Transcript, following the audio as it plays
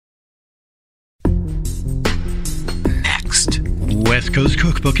West Coast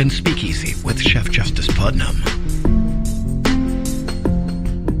Cookbook and Speakeasy with Chef Justice Putnam.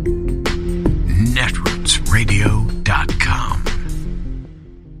 Netrootsradio.com.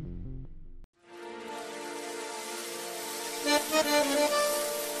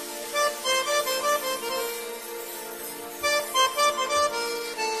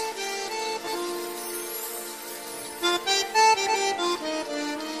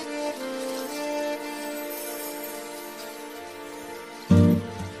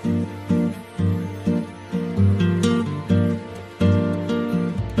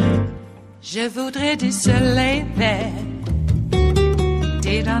 Je voudrais du soleil vert,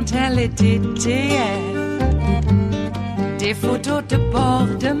 des dentelles et des théières, des photos de bord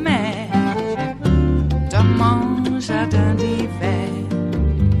de mer, dans mon jardin d'hiver.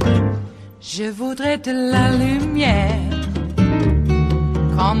 Je voudrais de la lumière,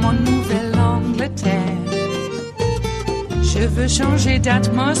 comme en Nouvelle-Angleterre. Je veux changer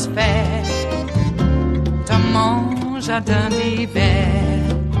d'atmosphère, dans mon jardin d'hiver.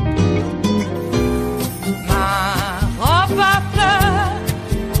 À fleurs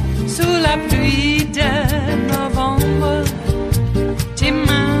sous la pluie de novembre, tes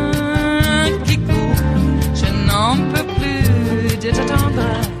mains qui courent, je n'en peux plus de t'attendre.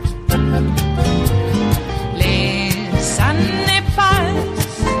 Les années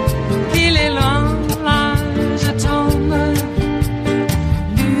passent, il est loin, là je tombe.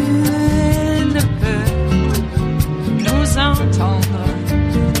 Nul ne peut nous entendre.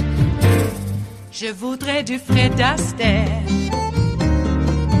 Je voudrais du Fred Astaire,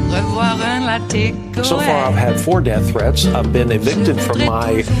 revoir un latte. So far, I've had 4 death threats. I've been evicted from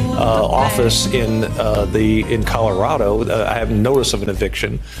my office in Colorado. I have notice of an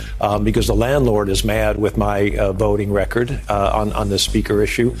eviction because the landlord is mad with my voting record on this speaker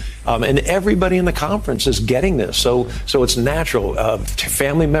issue, and everybody in the conference is getting this. So it's natural.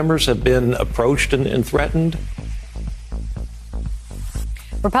 Family members have been approached and threatened.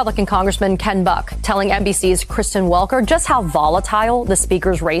 Republican Congressman Ken Buck telling NBC's Kristen Welker just how volatile the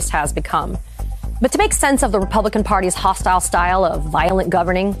speaker's race has become. But to make sense of the Republican Party's hostile style of violent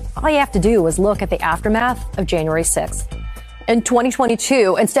governing, all you have to do is look at the aftermath of January 6th. In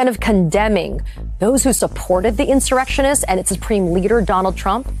 2022, instead of condemning those who supported the insurrectionists and its supreme leader, Donald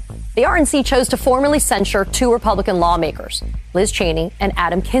Trump, the RNC chose to formally censure 2 Republican lawmakers, Liz Cheney and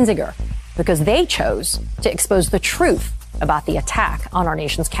Adam Kinzinger, because they chose to expose the truth about the attack on our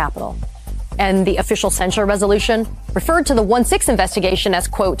nation's capital. And the official censure resolution referred to the 1-6 investigation as,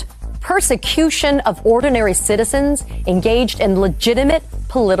 quote, persecution of ordinary citizens engaged in legitimate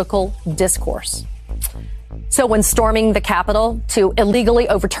political discourse. So when storming the Capitol to illegally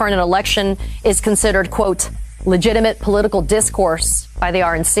overturn an election is considered, quote, legitimate political discourse by the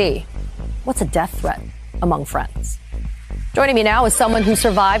RNC, what's a death threat among friends? Joining me now is someone who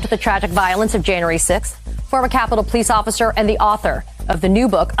survived the tragic violence of January 6th, former Capitol Police officer and the author of the new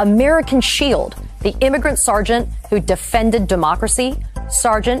book, American Shield, the immigrant sergeant who defended democracy,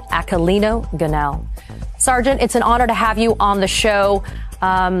 Sergeant Aquilino Gonell. Sergeant, it's an honor to have you on the show.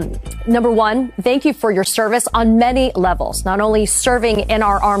 Number one, thank you for your service on many levels, not only serving in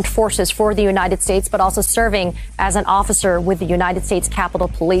our armed forces for the United States, but also serving as an officer with the United States Capitol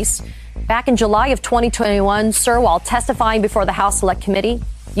Police. Back in July of 2021, sir, while testifying before the House Select Committee,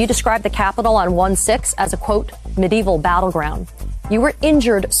 you described the Capitol on 1/6 as a, quote, medieval battleground. You were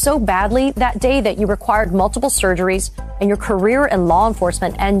injured so badly that day that you required multiple surgeries and your career in law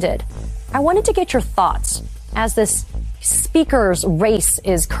enforcement ended. I wanted to get your thoughts as this speaker's race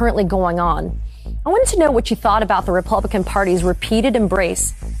is currently going on. I wanted to know what you thought about the Republican Party's repeated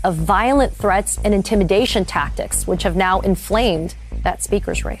embrace of violent threats and intimidation tactics, which have now inflamed that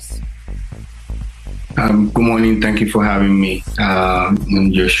speaker's race. Good morning. Thank you for having me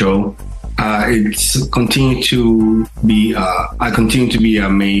on your show. I continue to be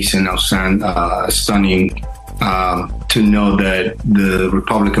amazed and stunning to know that the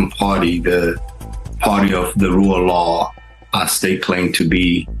Republican Party, the party of the rule of law, as they claim to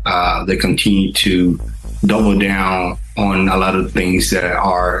be, they continue to double down on a lot of things that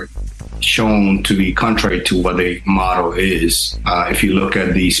are shown to be contrary to what the motto is. If you look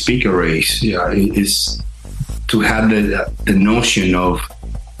at the speaker race, it's to have the notion of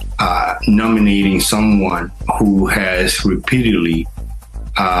nominating someone who has repeatedly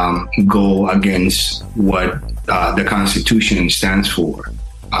go against what the Constitution stands for.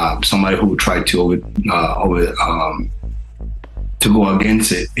 Somebody who tried to go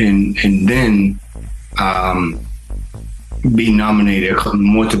against it, and then be nominated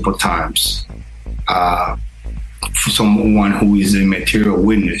multiple times for someone who is a material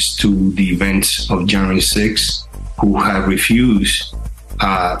witness to the events of January 6th, who have refused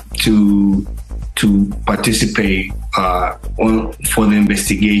to participate for the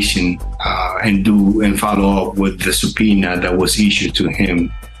investigation and follow up with the subpoena that was issued to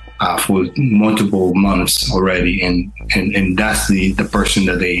him for multiple months already, and that's the person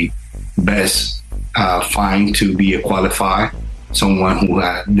that they best find to be a qualified, someone who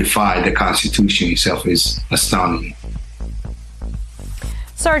defied the Constitution itself is astounding.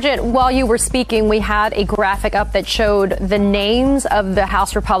 Sergeant, while you were speaking, we had a graphic up that showed the names of the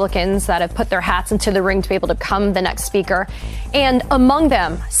House Republicans that have put their hats into the ring to be able to become the next speaker. And among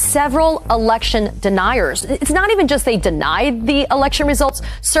them, several election deniers. It's not even just they denied the election results.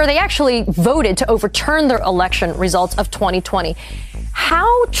 Sir, they actually voted to overturn their election results of 2020.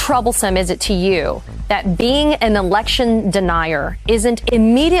 How troublesome is it to you that being an election denier isn't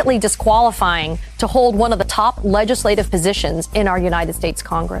immediately disqualifying to hold one of the top legislative positions in our United States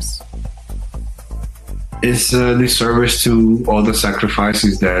Congress? It's a disservice to all the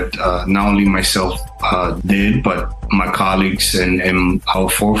sacrifices that not only myself did, but my colleagues and our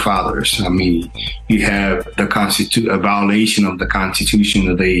forefathers. I mean, you have a violation of the Constitution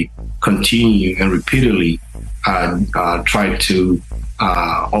that they continue and repeatedly try to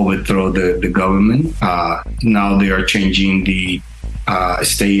overthrow the government. Now they are changing the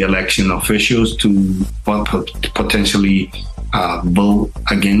state election officials to potentially vote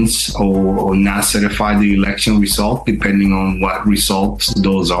against or not certify the election result, depending on what results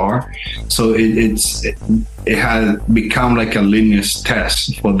those are. So it has become like a litmus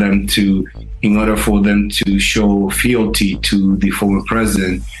test for them to, in order for them to show fealty to the former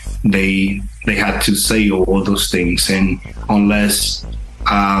president, they had to say all those things. And unless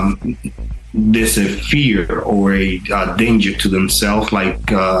there's a fear or a danger to themselves, like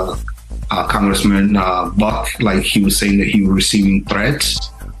Congressman Buck, like he was saying that he was receiving threats,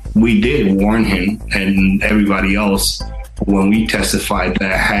 we did warn him and everybody else when we testified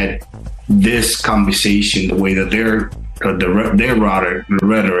that had this conversation, the way that their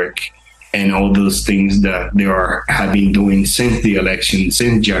rhetoric and all those things that they have been doing since the election,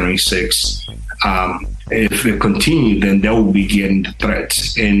 since January 6th, if it continues, then they will be getting the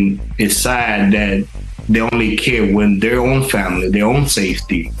threats. And it's sad that they only care when their own family, their own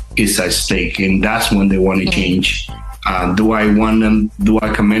safety is at stake, and that's when they want to change. Do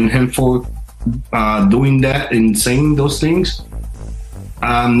I commend him for doing that and saying those things?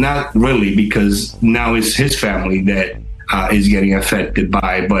 Not really, because now it's his family that is getting affected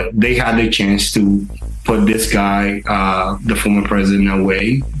by, but they had a chance to put this guy, the former president,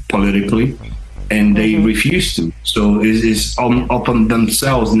 away politically, and they refused to. So it's up on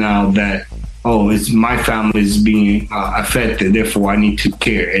themselves now that, it's my family is being affected, therefore I need to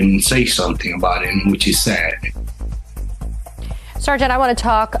care and say something about it, which is sad. Sergeant, I want to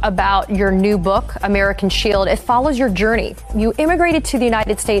talk about your new book, American Shield. It follows your journey. You immigrated to the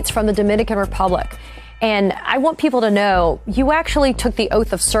United States from the Dominican Republic. And I want people to know you actually took the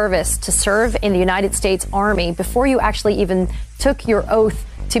oath of service to serve in the United States Army before you actually even took your oath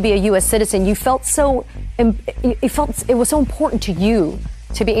to be a U.S. citizen. You felt it was so important to you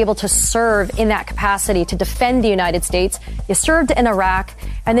to be able to serve in that capacity, to defend the United States. You served in Iraq,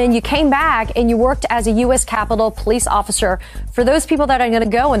 and then you came back and you worked as a U.S. Capitol police officer. For those people that are going to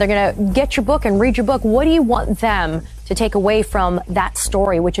go and they're going to get your book and read your book, what do you want them to take away from that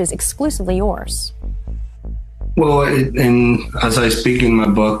story, which is exclusively yours? Well, and as I speak in my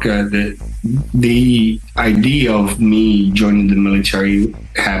book, the idea of me joining the military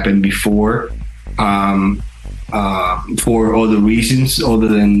happened before, for other reasons other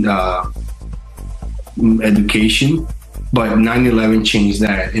than education. But 9/11 changed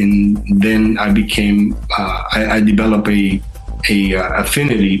that, and then I became, I developed a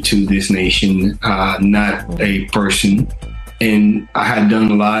affinity to this nation, not a person. And I had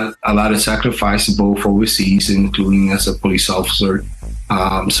done a lot of sacrifice both overseas, including as a police officer.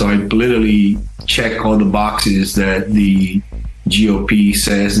 So I literally check all the boxes that the GOP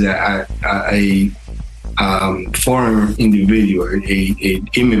says that a foreign individual, an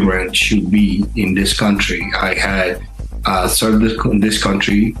immigrant should be in this country. I had served this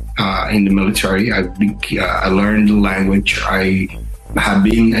country in the military. I learned the language. I have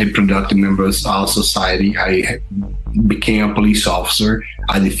been a productive member of our society. I became a police officer.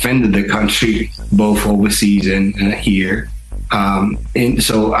 I defended the country both overseas and here. And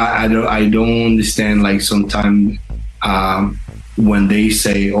so I don't understand, like, sometimes when they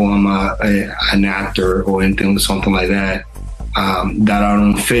say, I'm an actor or anything, something like that, that I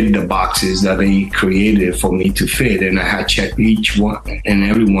don't fit the boxes that they created for me to fit. And I had checked each one and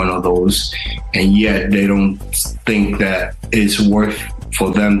every one of those, and yet they don't think that it's worth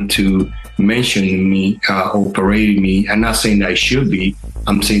for them to mention me or parade me. I'm not saying that I should be,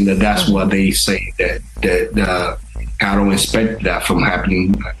 I'm saying that that's what they say that I don't expect that from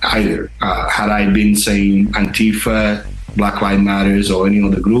happening either. Had I been saying Antifa, Black Lives Matters, or any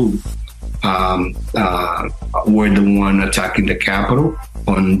other group were the one attacking the Capitol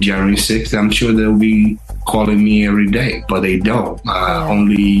on January 6th, I'm sure they'll be calling me every day, but they don't.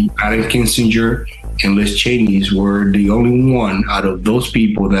 Only Adam Kinzinger and Liz Cheney were the only one out of those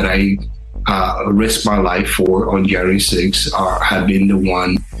people that I risked my life for on January 6th have been the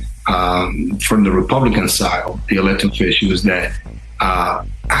one from the Republican side, the elected officials that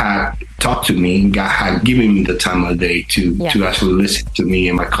had talked to me, had given me the time of day to actually listen to me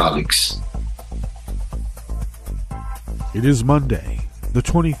and my colleagues. It is Monday, the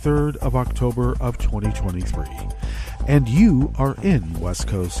 23rd of October of 2023, and you are in West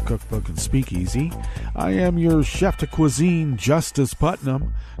Coast Cookbook and Speakeasy. I am your chef de cuisine, Justice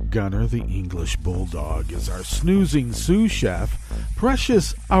Putnam. Gunner, the English Bulldog, is our snoozing sous chef.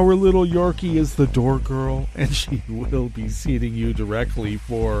 Precious, our little Yorkie, is the door girl, and she will be seating you directly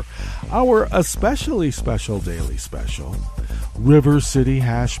for our especially special daily special, River City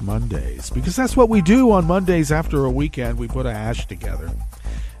Hash Mondays, because that's what we do on Mondays after a weekend. We put a hash together.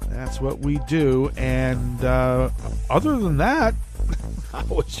 That's what we do. And other than that, how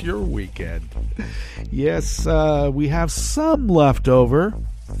was your weekend? Yes, we have some left over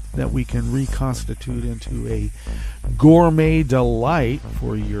that we can reconstitute into a gourmet delight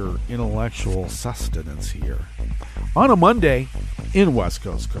for your intellectual sustenance here on a Monday in West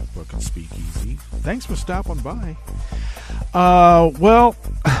Coast Cookbook and Speakeasy. Thanks for stopping by. Well,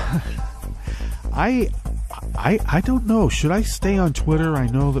 I don't know. Should I stay on Twitter? I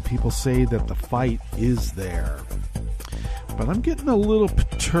know that people say that the fight is there, but I'm getting a little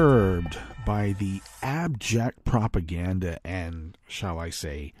perturbed by the abject propaganda and, shall I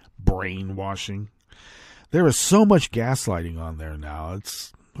say, brainwashing. There is so much gaslighting on there now.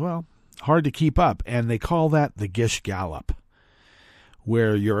 It's, well, hard to keep up, and they call that the Gish Gallop,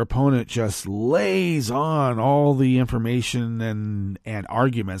 where your opponent just lays on all the information and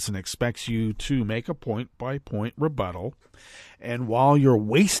arguments and expects you to make a point-by-point rebuttal. And while you're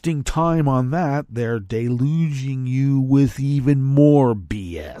wasting time on that, they're deluging you with even more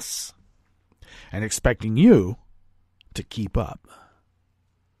BS and expecting you to keep up.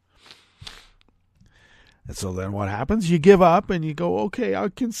 And so then what happens? You give up and you go, okay, I'll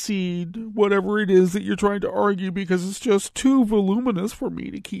concede whatever it is that you're trying to argue because it's just too voluminous for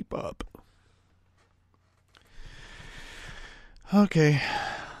me to keep up. Okay.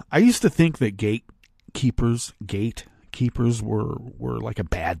 I used to think that gatekeepers were like a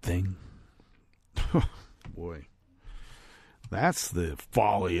bad thing. Boy. That's the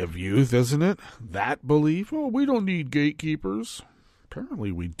folly of youth, isn't it? That belief. Oh, we don't need gatekeepers.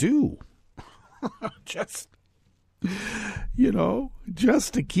 Apparently we do. Just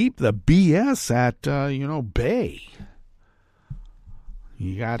to keep the BS at, bay.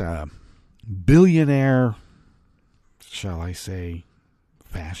 You got a billionaire, shall I say,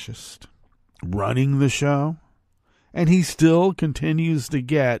 fascist, running the show, and he still continues to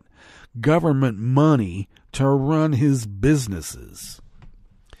get government money to run his businesses.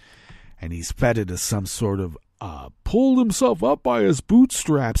 And he's feted as some sort of pulled himself up by his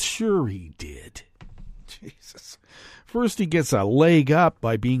bootstraps. Sure he did. Jesus. First he gets a leg up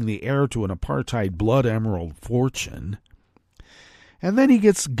by being the heir to an apartheid blood emerald fortune. And then he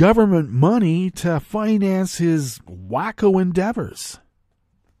gets government money to finance his wacko endeavors.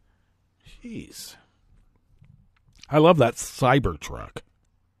 Jeez. I love that Cybertruck.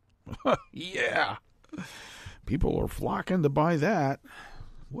 Yeah. People are flocking to buy that.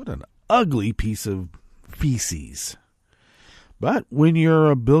 What an ugly piece of feces. But when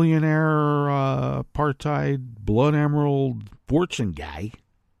you're a billionaire apartheid blood emerald fortune guy,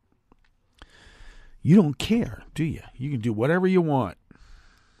 you don't care, do you? You can do whatever you want.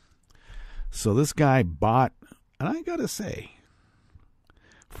 So this guy bought, and I gotta say,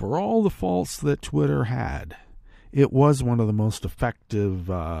 for all the faults that Twitter had, it was one of the most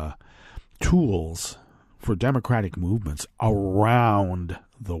effective tools for democratic movements around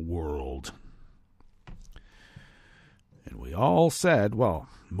the world. And we all said, well,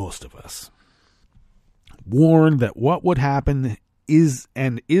 most of us, warned that what would happen is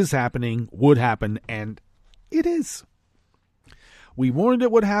happening, would happen, and it is. We warned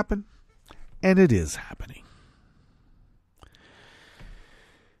it would happen, and it is happening.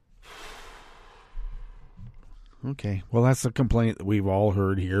 Okay, well, that's a complaint that we've all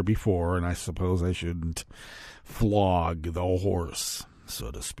heard here before, and I suppose I shouldn't flog the horse,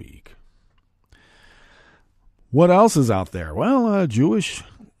 so to speak. What else is out there? Well, a Jewish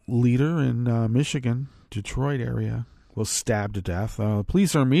leader in Michigan, Detroit area, was stabbed to death.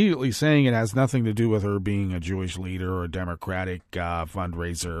 Police are immediately saying it has nothing to do with her being a Jewish leader or a Democratic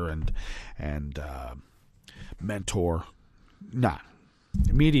fundraiser and mentor. Nah.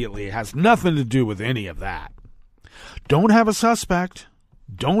 Immediately, it has nothing to do with any of that. Don't have a suspect.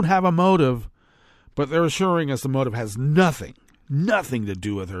 Don't have a motive. But they're assuring us the motive has nothing to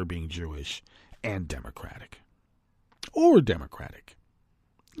do with her being Jewish and Democratic. Or Democratic.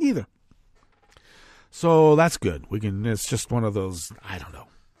 Either. So that's good. It's just one of those, I don't know,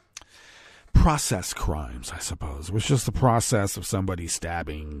 process crimes, I suppose. It was just the process of somebody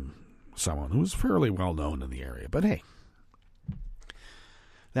stabbing someone who was fairly well known in the area. But hey,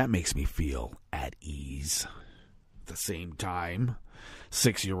 that makes me feel at ease. At the same time,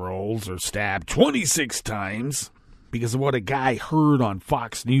 6-year-olds are stabbed 26 times because of what a guy heard on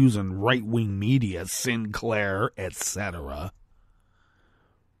Fox News and right-wing media, Sinclair, etc.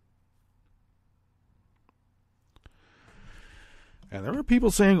 And there are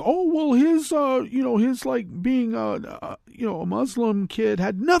people saying, "Oh, well, his like being a Muslim kid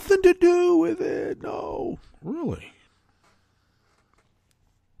had nothing to do with it." No, really.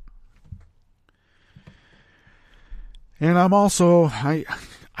 And I'm also, I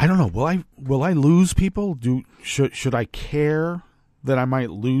don't know. Will I lose people? Should I care that I might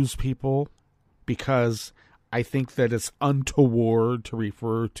lose people because I think that it's untoward to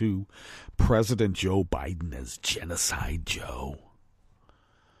refer to President Joe Biden as Genocide Joe?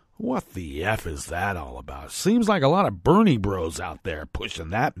 What the F is that all about? Seems like a lot of Bernie bros out there pushing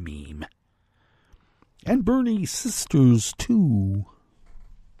that meme. And Bernie sisters, too.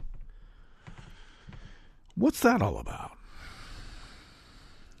 What's that all about?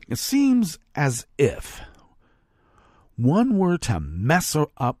 It seems as if one were to mess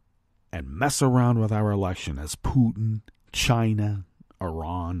up and mess around with our election as Putin, China,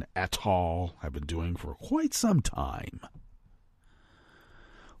 Iran, et al. Have been doing for quite some time.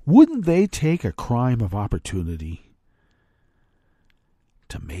 Wouldn't they take a crime of opportunity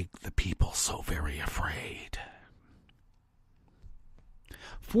to make the people so very afraid?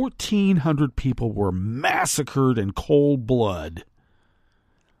 1,400 people were massacred in cold blood.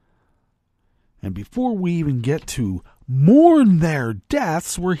 And before we even get to mourn their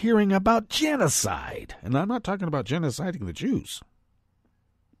deaths, we're hearing about genocide. And I'm not talking about genociding the Jews.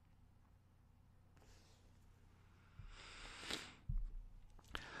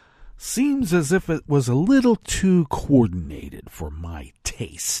 Seems as if it was a little too coordinated for my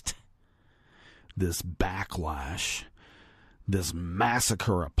taste. This backlash, this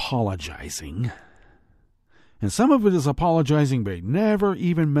massacre apologizing. And some of it is apologizing by never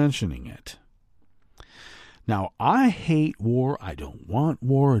even mentioning it. Now, I hate war. I don't want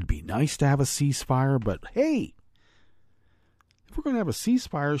war. It'd be nice to have a ceasefire. But hey, if we're going to have a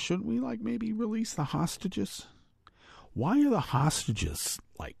ceasefire, shouldn't we maybe release the hostages? Why are the hostages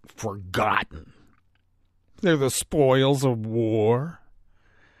forgotten? They're the spoils of war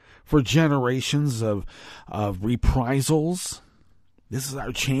for generations of reprisals. This is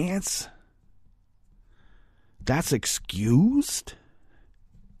our chance. That's excused.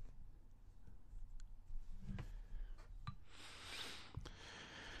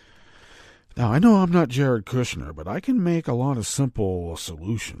 Now, I know I'm not Jared Kushner, but I can make a lot of simple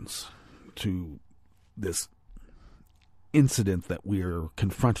solutions to this incident that we're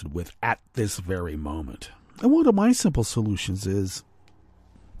confronted with at this very moment. And one of my simple solutions is,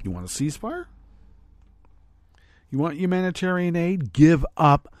 you want a ceasefire? You want humanitarian aid? Give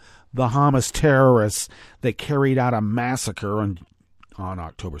up the Hamas terrorists that carried out a massacre on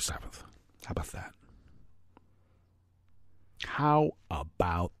October 7th. How about that? How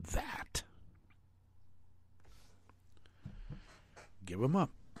about that? Give them up.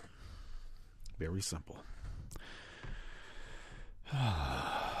 Very simple.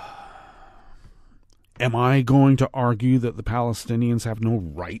 Am I going to argue that the Palestinians have no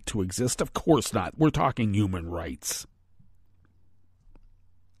right to exist? Of course not. We're talking human rights.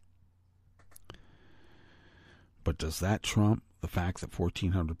 But does that trump the fact that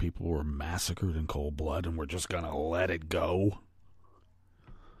 1,400 people were massacred in cold blood and we're just going to let it go?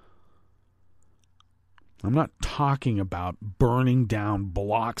 I'm not talking about burning down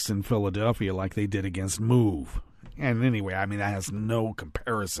blocks in Philadelphia like they did against MOVE. And anyway, that has no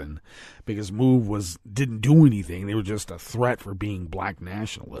comparison because MOVE didn't do anything. They were just a threat for being black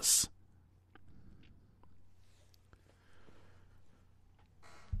nationalists.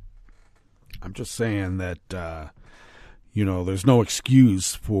 I'm just saying that, there's no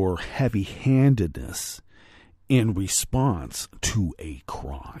excuse for heavy-handedness in response to a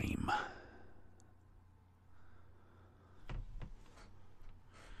crime.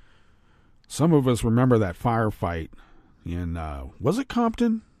 Some of us remember that firefight in, was it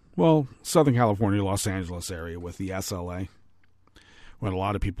Compton? Well, Southern California, Los Angeles area with the SLA, when a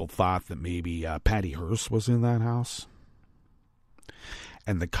lot of people thought that maybe Patty Hearst was in that house.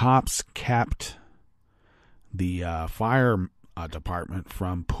 And the cops kept the fire department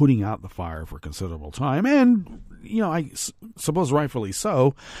from putting out the fire for considerable time. And, I suppose rightfully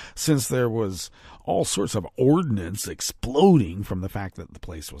so, since there was all sorts of ordnance exploding from the fact that the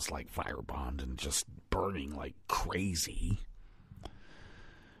place was like firebombed and just burning like crazy.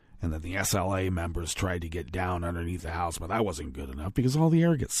 And then the SLA members tried to get down underneath the house, but that wasn't good enough because all the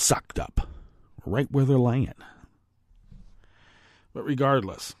air gets sucked up right where they're laying. But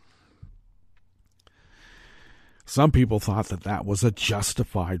regardless, some people thought that that was a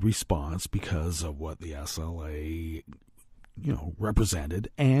justified response because of what the SLA,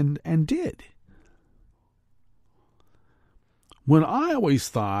 represented and did. When I always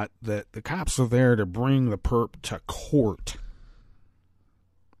thought that the cops are there to bring the perp to court.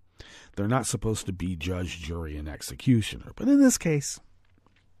 They're not supposed to be judge, jury, and executioner. But in this case,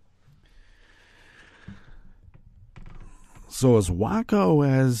 so as wacko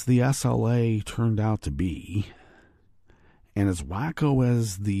as the SLA turned out to be, and as wacko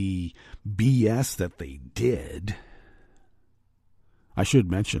as the BS that they did, I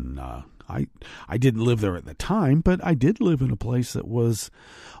should mention, I didn't live there at the time, but I did live in a place that was,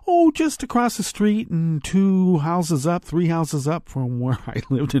 just across the street and 3 houses up from where I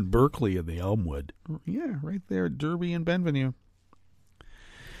lived in Berkeley in the Elmwood. Yeah, right there at Derby and Benvenue.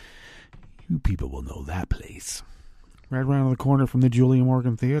 You people will know that place. Right around the corner from the Julia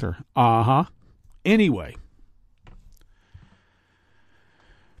Morgan Theater. Uh-huh. Anyway.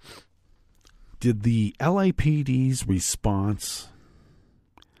 Did the LAPD's response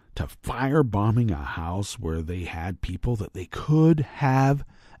to firebombing a house where they had people that they could have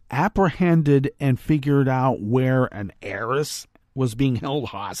apprehended and figured out where an heiress was being held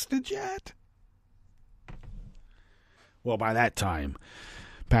hostage at? Well, by that time,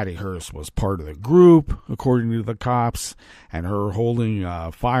 Patty Hearst was part of the group, according to the cops, and her holding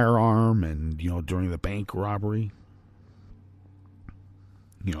a firearm and, during the bank robbery.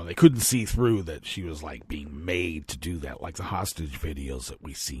 They couldn't see through that she was like being made to do that, like the hostage videos that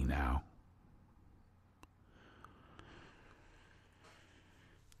we see now.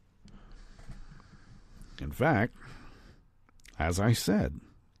 In fact, as I said,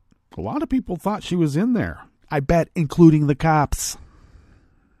 a lot of people thought she was in there. I bet, including the cops.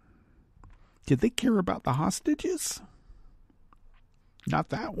 Did they care about the hostages? Not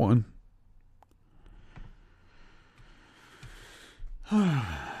that one.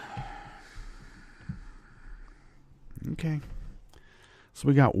 Okay. So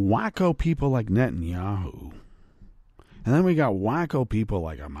we got wacko people like Netanyahu. And then we got wacko people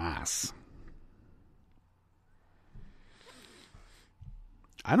like Hamas.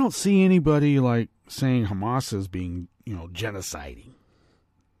 I don't see anybody like saying Hamas is being, genociding,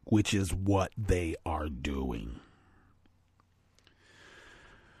 which is what they are doing.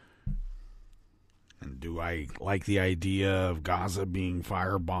 And do I like the idea of Gaza being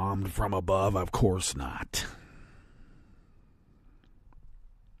firebombed from above? Of course not.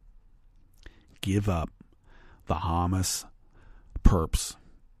 Give up the Hamas perps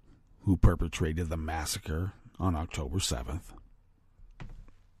who perpetrated the massacre on October 7th.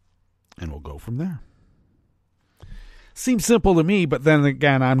 And we'll go from there. Seems simple to me, but then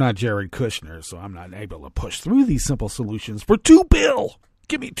again, I'm not Jared Kushner, so I'm not able to push through these simple solutions for $2 billion.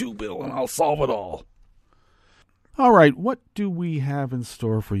 Give me $2 billion and I'll solve it all. All right, what do we have in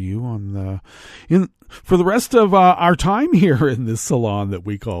store for you for the rest of our time here in this salon that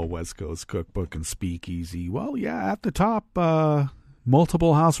we call West Coast Cookbook and Speakeasy? Well, yeah, at the top,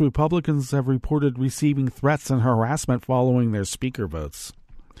 multiple House Republicans have reported receiving threats and harassment following their speaker votes.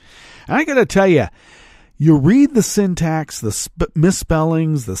 And I got to tell you, you read the syntax, the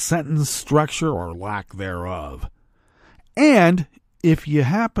misspellings, the sentence structure or lack thereof, and if you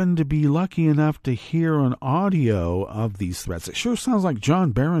happen to be lucky enough to hear an audio of these threats, it sure sounds like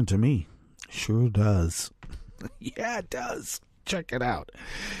John Barron to me. Sure does. Yeah, it does. Check it out.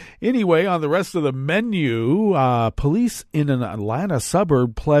 Anyway, on the rest of the menu, police in an Atlanta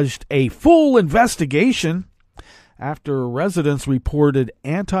suburb pledged a full investigation after residents reported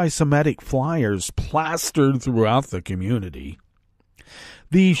anti-Semitic flyers plastered throughout the community.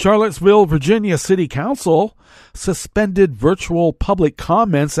 The Charlottesville, Virginia City Council suspended virtual public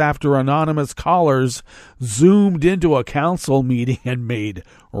comments after anonymous callers zoomed into a council meeting and made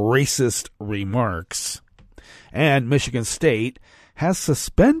racist remarks. And Michigan State has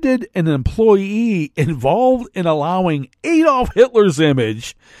suspended an employee involved in allowing Adolf Hitler's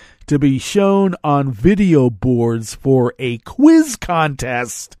image to be shown on video boards for a quiz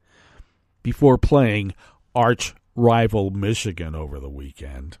contest before playing arch rival Michigan over the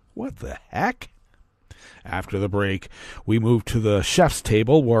weekend. What the heck? After the break, we move to the chef's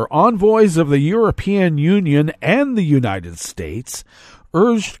table where envoys of the European Union and the United States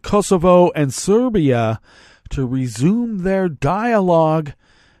urged Kosovo and Serbia to resume their dialogue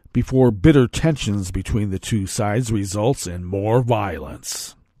before bitter tensions between the two sides results in more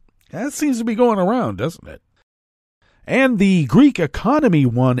violence. That seems to be going around, doesn't it? And the Greek economy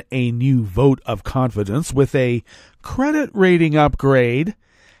won a new vote of confidence with a credit rating upgrade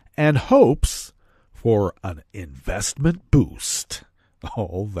and hopes for an investment boost.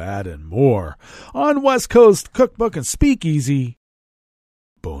 All that and more on West Coast Cookbook and Speakeasy.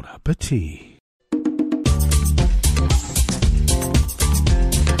 Bon appetit.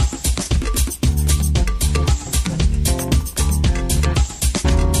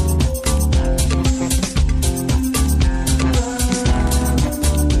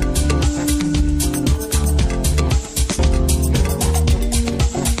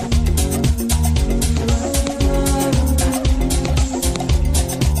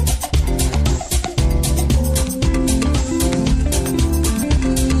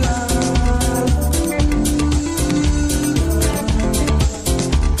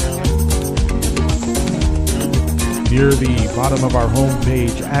 Near the bottom of our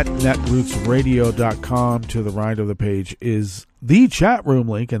homepage at netrootsradio.com, to the right of the page is the chat room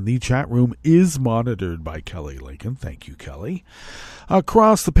link, and the chat room is monitored by Kelly Lincoln. Thank you, Kelly.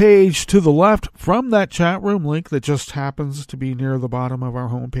 Across the page to the left from that chat room link that just happens to be near the bottom of our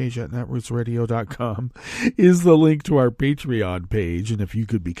homepage at netrootsradio.com is the link to our Patreon page. And if you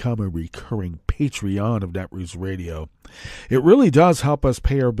could become a recurring Patreon of Netroots Radio, it really does help us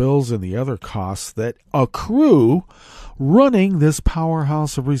pay our bills and the other costs that accrue running this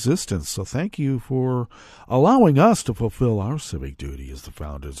powerhouse of resistance. So thank you for allowing us to fulfill our civic duty as the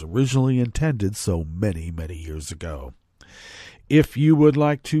founders originally intended so many, many years ago. If you would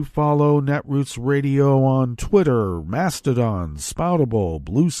like to follow Netroots Radio on Twitter, Mastodon, Spoutable,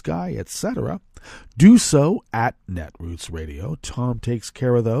 Blue Sky, etc., do so at Netroots Radio. Tom takes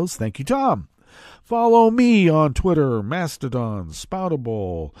care of those. Thank you, Tom. Follow me on Twitter, Mastodon,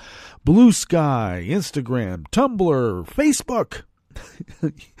 Spoutable, Blue Sky, Instagram, Tumblr, Facebook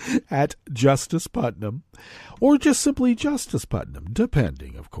at Justice Putnam, or just simply Justice Putnam,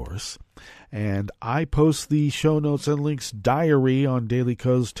 depending, of course. And I post the show notes and links diary on Daily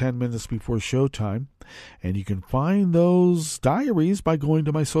Co's 10 minutes before showtime. And you can find those diaries by going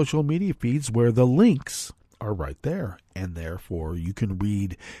to my social media feeds where the links are right there. And therefore, you can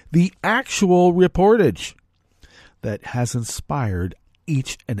read the actual reportage that has inspired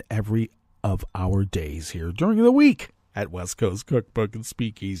each and every of our days here during the week at West Coast Cookbook and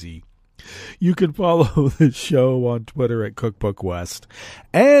Speakeasy. You can follow the show on Twitter at Cookbook West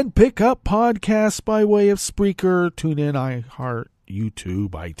and pick up podcasts by way of Spreaker, TuneIn, iHeart, YouTube,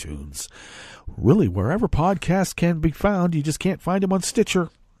 iTunes. Really, wherever podcasts can be found, you just can't find them on Stitcher.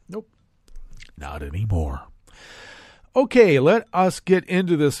 Nope, not anymore. Okay, let us get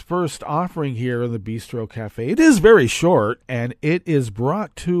into this first offering here in the Bistro Cafe. It is very short, and it is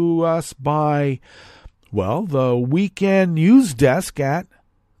brought to us by, well, the weekend news desk at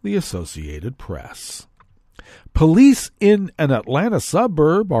the Associated Press. Police in an Atlanta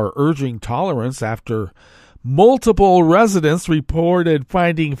suburb are urging tolerance after multiple residents reported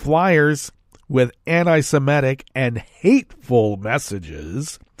finding flyers with anti-Semitic and hateful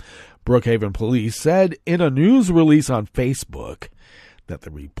messages. Brookhaven police said in a news release on Facebook that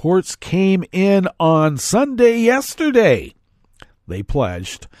the reports came in on Sunday yesterday. They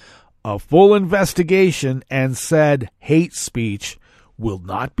pledged a full investigation and said hate speech will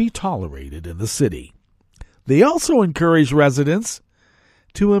not be tolerated in the city. They also encourage residents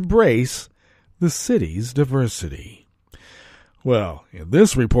to embrace the city's diversity. Well, in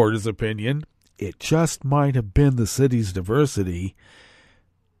this reporter's opinion, it just might have been the city's diversity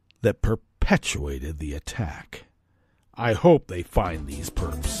that perpetuated the attack. I hope they find these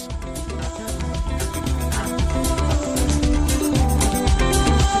perps.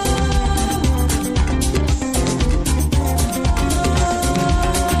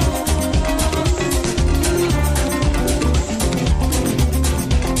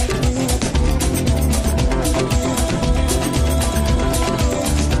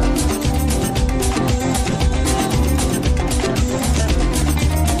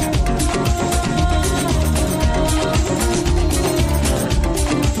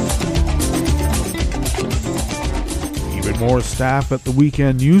 More staff at the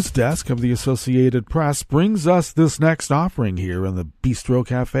weekend news desk of the Associated Press brings us this next offering here in the Bistro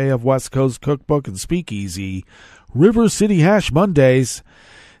Cafe of West Coast Cookbook and Speakeasy, River City Hash Mondays.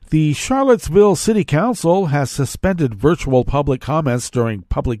 The Charlottesville City Council has suspended virtual public comments during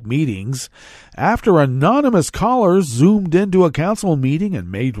public meetings after anonymous callers zoomed into a council meeting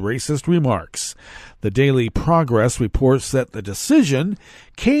and made racist remarks. The Daily Progress reports that the decision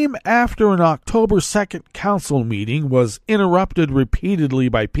came after an October 2nd council meeting was interrupted repeatedly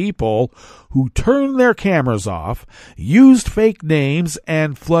by people who turned their cameras off, used fake names,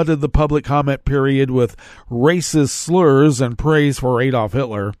 and flooded the public comment period with racist slurs and praise for Adolf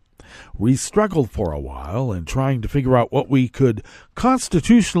Hitler. We struggled for a while in trying to figure out what we could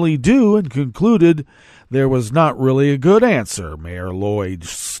constitutionally do and concluded there was not really a good answer, Mayor Lloyd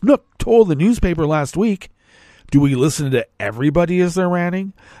Snook told the newspaper last week. Do we listen to everybody as they're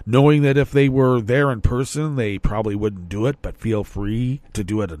ranting, knowing that if they were there in person, they probably wouldn't do it, but feel free to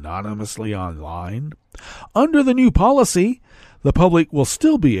do it anonymously online? Under the new policy, the public will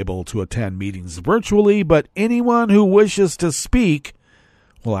still be able to attend meetings virtually, but anyone who wishes to speak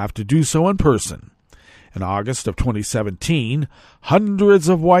will have to do so in person. In August of 2017, hundreds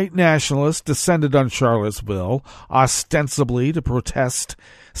of white nationalists descended on Charlottesville, ostensibly to protest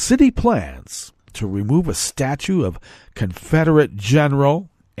city plans to remove a statue of Confederate general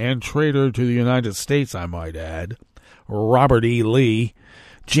and traitor to the United States, I might add, Robert E. Lee.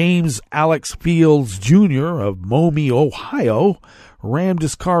 James Alex Fields Jr. of Maumee, Ohio, rammed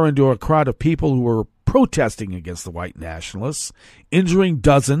his car into a crowd of people who were protesting against the white nationalists, injuring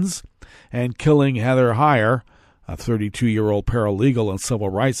dozens and killing Heather Heyer, a 32-year-old paralegal and civil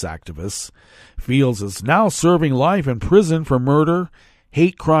rights activist. Fields is now serving life in prison for murder,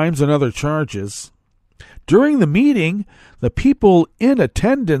 hate crimes, and other charges. During the meeting, the people in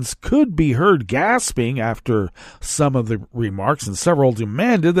attendance could be heard gasping after some of the remarks, and several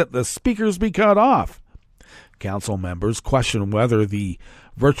demanded that the speakers be cut off. Council members questioned whether the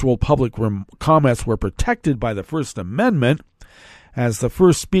virtual public comments were protected by the First Amendment, as the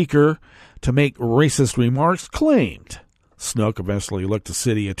first speaker to make racist remarks claimed. Snook eventually looked to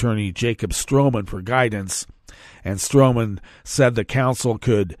City Attorney Jacob Stroman for guidance, and Stroman said the council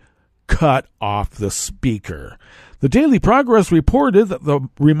could cut off the speaker. The Daily Progress reported that the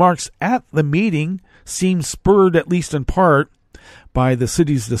remarks at the meeting seemed spurred, at least in part, by the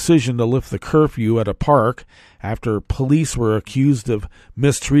city's decision to lift the curfew at a park after police were accused of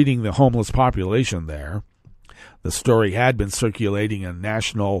mistreating the homeless population there. The story had been circulating in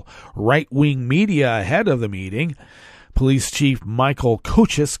national right-wing media ahead of the meeting. Police Chief Michael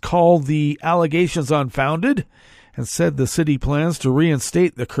Cochis called the allegations unfounded and said the city plans to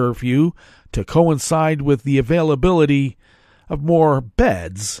reinstate the curfew to coincide with the availability of more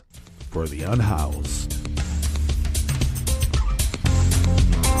beds for the unhoused.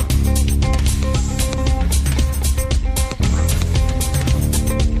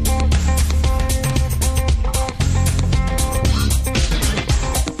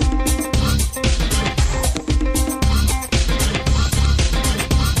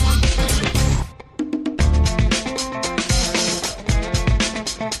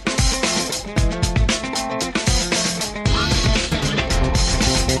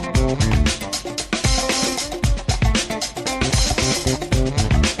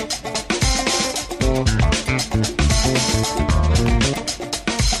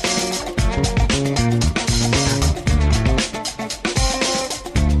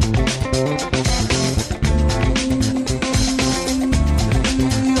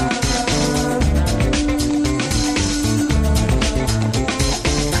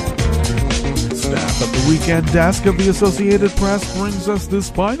 Desk of the Associated Press brings us this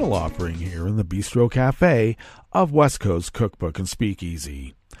final offering here in the Bistro Cafe of West Coast Cookbook and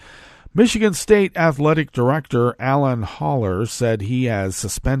Speakeasy. Michigan State Athletic Director Alan Haller said he has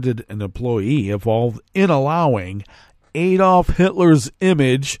suspended an employee involved in allowing Adolf Hitler's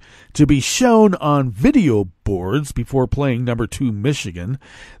image to be shown on video boards before playing number 2 Michigan.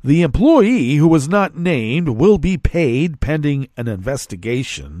 The employee, who was not named, will be paid pending an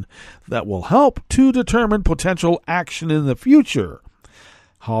investigation that will help to determine potential action in the future.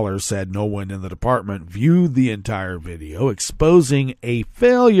 Haller said no one in the department viewed the entire video, exposing a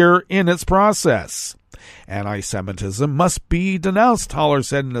failure in its process. Anti-Semitism must be denounced, Haller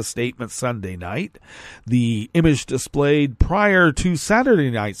said in a statement Sunday night. The image displayed prior to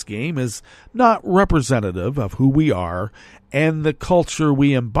Saturday night's game is not representative of who we are and the culture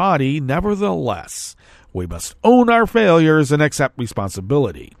we embody. Nevertheless, we must own our failures and accept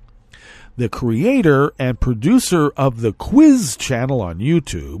responsibility. The creator and producer of the Quiz channel on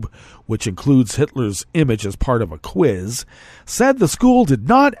YouTube, which includes Hitler's image as part of a quiz, said the school did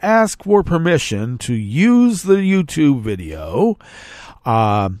not ask for permission to use the YouTube video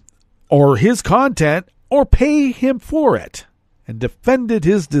or his content or pay him for it, and defended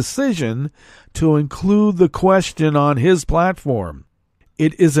his decision to include the question on his platform.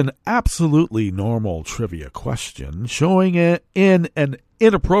 It is an absolutely normal trivia question, showing it in an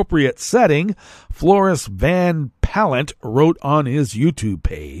inappropriate setting, Floris Van Pallant wrote on his YouTube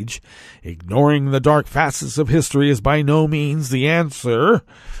page. Ignoring the dark facets of history is by no means the answer.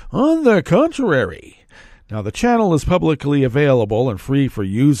 On the contrary. Now, the channel is publicly available and free for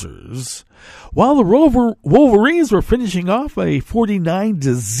users. While the Wolverines were finishing off a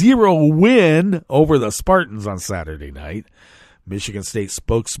 49-0 win over the Spartans on Saturday night, Michigan State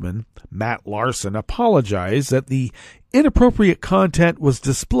spokesman Matt Larson apologized that the inappropriate content was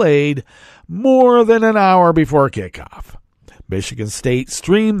displayed more than an hour before kickoff. Michigan State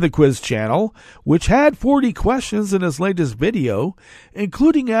streamed the quiz channel, which had 40 questions in its latest video,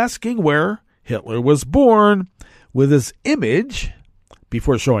 including asking where Hitler was born, with his image,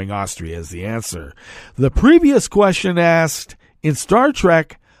 before showing Austria as the answer. The previous question asked, in Star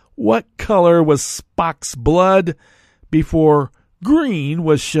Trek, what color was Spock's blood, before green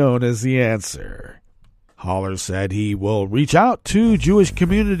was shown as the answer. Haller said he will reach out to Jewish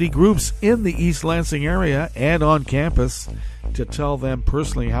community groups in the East Lansing area and on campus to tell them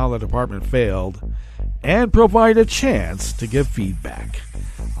personally how the department failed and provide a chance to give feedback.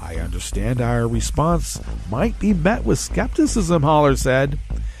 I understand our response might be met with skepticism, Haller said.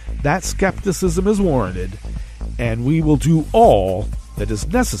 That skepticism is warranted, and we will do all that is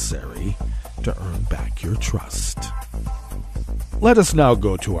necessary to earn back your trust. Let us now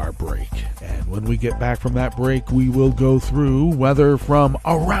go to our break, and when we get back from that break, we will go through weather from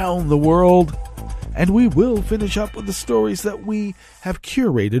around the world, and we will finish up with the stories that we have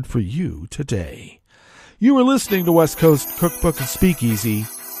curated for you today. You are listening to West Coast Cookbook and Speakeasy,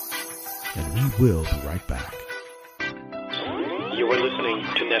 and we will be right back. You are listening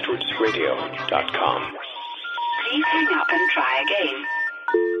to netrootsradio.com. Please hang up and try again.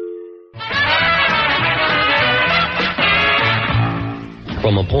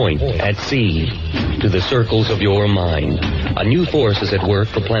 From a point at sea to the circles of your mind, a new force is at work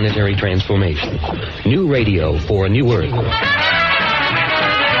for planetary transformation. New radio for a new Earth.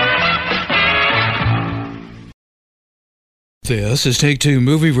 This is Take Two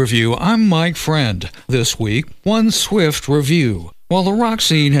Movie Review. I'm Mike Friend. This week, one swift review. While the rock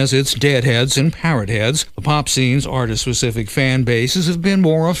scene has its deadheads and parrot heads, the pop scene's artist-specific fan bases have been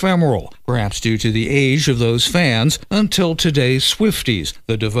more ephemeral, perhaps due to the age of those fans, until today's Swifties,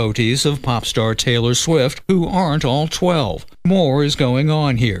 the devotees of pop star Taylor Swift, who aren't all 12. More is going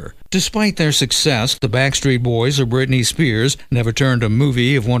on here. Despite their success, the Backstreet Boys or Britney Spears never turned a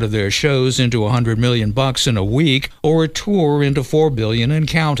movie of one of their shows into $100 million in a week or a tour into $4 billion and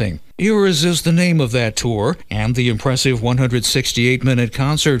counting. Eras is the name of that tour and the impressive 168-minute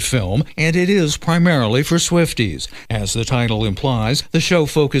concert film, and it is primarily for Swifties. As the title implies, the show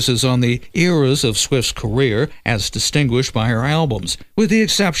focuses on the eras of Swift's career as distinguished by her albums. With the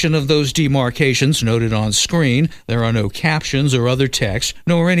exception of those demarcations noted on screen, there are no captions or other text,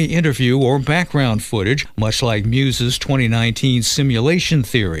 nor any interview or background footage, much like Muse's 2019 Simulation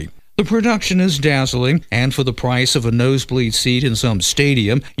Theory. The production is dazzling, and for the price of a nosebleed seat in some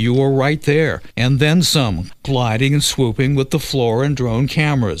stadium, you are right there, and then some, gliding and swooping with the floor and drone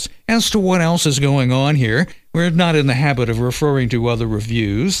cameras. As to what else is going on here, we're not in the habit of referring to other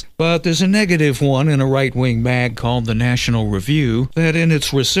reviews, but there's a negative one in a right-wing mag called the National Review that in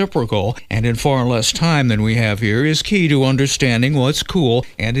its reciprocal, and in far less time than we have here, is key to understanding what's cool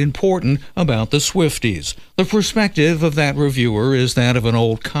and important about the Swifties. The perspective of that reviewer is that of an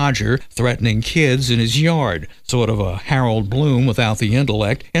old codger threatening kids in his yard, sort of a Harold Bloom without the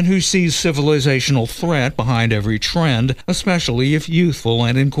intellect, and who sees civilizational threat behind every trend, especially if youthful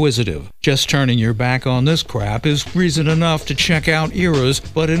and inquisitive. Just turning your back on this crap is reason enough to check out Eras,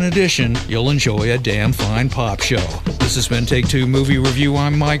 but in addition, you'll enjoy a damn fine pop show. This has been Take Two Movie Review.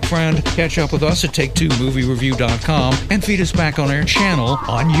 I'm Mike Friend. Catch up with us at take2moviereview.com and feed us back on our channel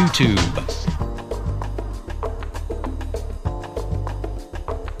on YouTube.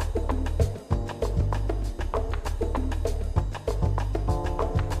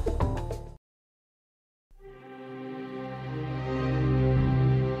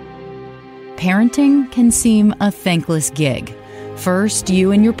 Parenting can seem a thankless gig. First,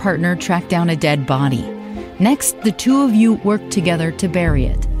 you and your partner track down a dead body. Next, the two of you work together to bury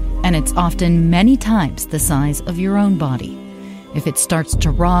it, and it's often many times the size of your own body. If it starts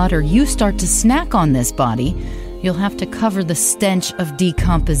to rot or you start to snack on this body, you'll have to cover the stench of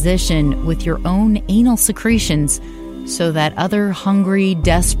decomposition with your own anal secretions so that other hungry,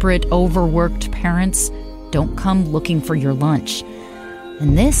 desperate, overworked parents don't come looking for your lunch.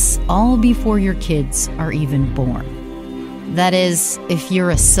 And this all before your kids are even born. That is, if you're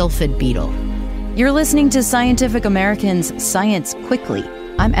a sylphid beetle. You're listening to Scientific American's Science Quickly.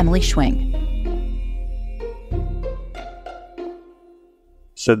 I'm Emily Schwing.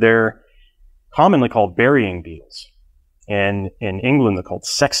 So they're commonly called burying beetles. And in England, they're called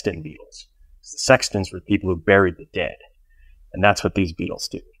sexton beetles. The sextons were people who buried the dead. And that's what these beetles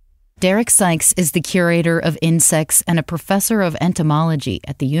do. Derek Sykes is the curator of insects and a professor of entomology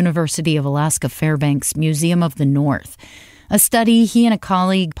at the University of Alaska Fairbanks Museum of the North. A study he and a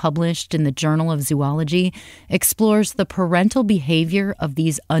colleague published in the Journal of Zoology explores the parental behavior of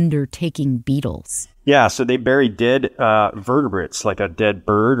these undertaking beetles. Yeah, so they bury dead vertebrates, like a dead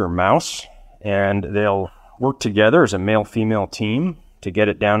bird or mouse, and they'll work together as a male-female team to get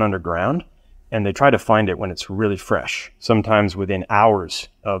it down underground, and they try to find it when it's really fresh, sometimes within hours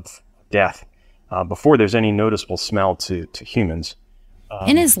of death, before there's any noticeable smell to humans.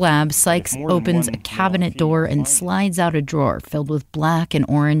 In his lab, Sykes opens a cabinet door and slides out a drawer filled with black and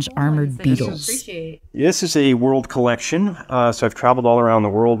orange armored beetles. This is a world collection. So I've traveled all around the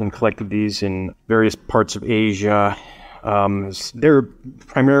world and collected these in various parts of Asia. They're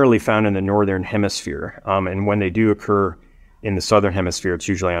primarily found in the northern hemisphere. And when they do occur in the southern hemisphere, it's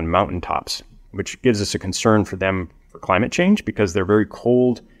usually on mountaintops, which gives us a concern for them for climate change because they're very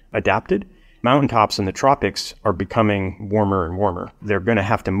cold adapted. Mountaintops in the tropics are becoming warmer and warmer. They're going to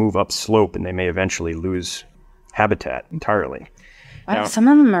have to move up slope, and they may eventually lose habitat entirely. Now, some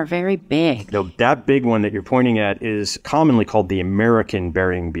of them are very big. That big one that you're pointing at is commonly called the American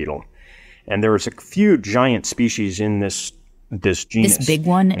burying beetle. And there's a few giant species in this genus. This big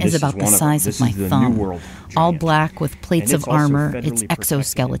one is about the size of my thumb, all black with plates of armor, its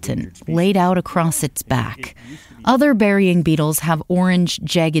exoskeleton laid out across its back. Other burying beetles have orange,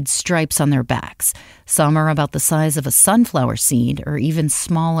 jagged stripes on their backs. Some are about the size of a sunflower seed or even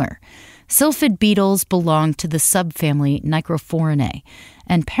smaller. Sylphid beetles belong to the subfamily Nicrophorinae,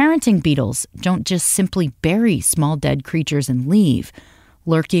 and parenting beetles don't just simply bury small dead creatures and leave.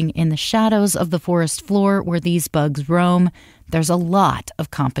 Lurking in the shadows of the forest floor where these bugs roam, there's a lot of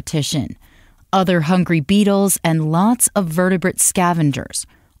competition. Other hungry beetles and lots of vertebrate scavengers,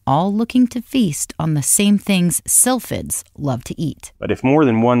 all looking to feast on the same things sylphids love to eat. But if more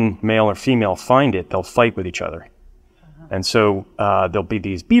than one male or female find it, they'll fight with each other. And so there'll be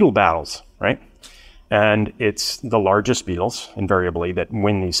these beetle battles, right? And it's the largest beetles, invariably, that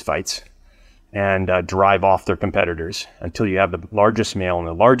win these fights and drive off their competitors until you have the largest male and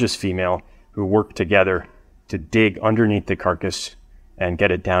the largest female who work together to dig underneath the carcass and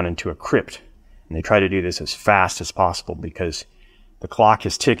get it down into a crypt. And they try to do this as fast as possible because the clock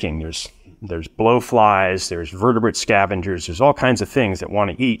is ticking. There's blowflies, there's vertebrate scavengers, there's all kinds of things that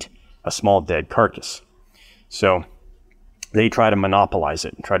want to eat a small dead carcass. So they try to monopolize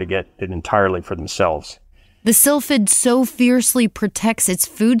it and try to get it entirely for themselves. The sylphid so fiercely protects its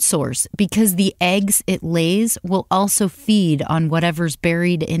food source because the eggs it lays will also feed on whatever's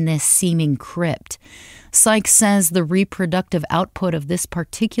buried in this seeming crypt. Sykes says the reproductive output of this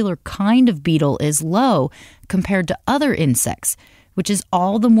particular kind of beetle is low compared to other insects, which is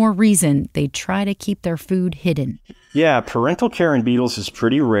all the more reason they try to keep their food hidden. Yeah, parental care in beetles is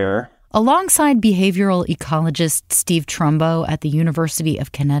pretty rare. Alongside behavioral ecologist Steve Trumbo at the University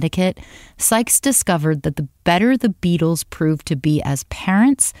of Connecticut, Sykes discovered that the better the beetles prove to be as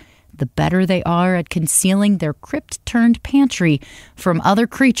parents, the better they are at concealing their crypt-turned-pantry from other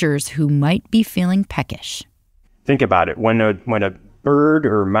creatures who might be feeling peckish. Think about it. When a bird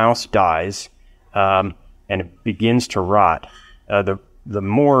or mouse dies and it begins to rot, the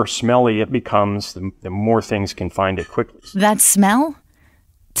more smelly it becomes, the more things can find it quickly. That smell?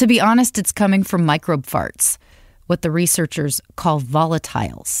 To be honest, it's coming from microbe farts, what the researchers call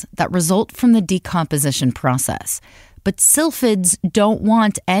volatiles, that result from the decomposition process. But sylphids don't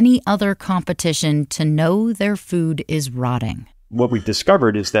want any other competition to know their food is rotting. What we've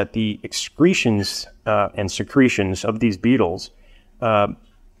discovered is that the excretions and secretions of these beetles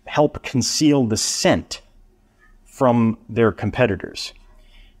help conceal the scent from their competitors.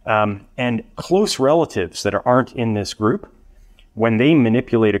 And close relatives that aren't in this group, when they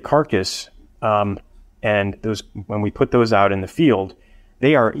manipulate a carcass, and when we put those out in the field,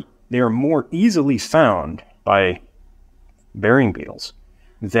 they are more easily found by burying beetles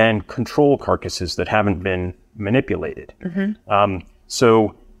than control carcasses that haven't been manipulated. Mm-hmm.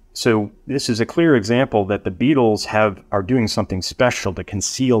 So So this is a clear example that the beetles are doing something special to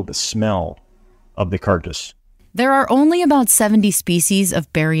conceal the smell of the carcass. There are only about 70 species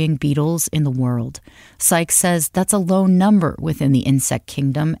of burying beetles in the world. Sykes says that's a low number within the insect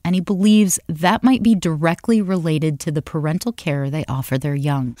kingdom, and he believes that might be directly related to the parental care they offer their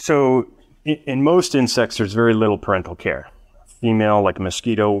young. So in most insects, there's very little parental care. Female, like a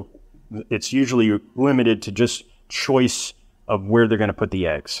mosquito, it's usually limited to just choice of where they're going to put the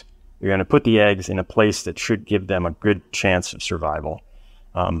eggs. They're going to put the eggs in a place that should give them a good chance of survival,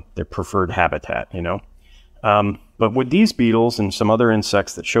 their preferred habitat, you know. But with these beetles and some other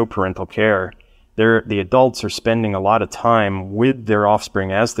insects that show parental care, the adults are spending a lot of time with their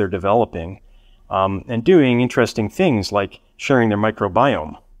offspring as they're developing, and doing interesting things like sharing their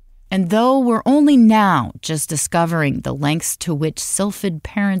microbiome. And though we're only now just discovering the lengths to which sylphid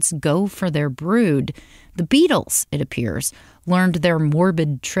parents go for their brood, the beetles, it appears, learned their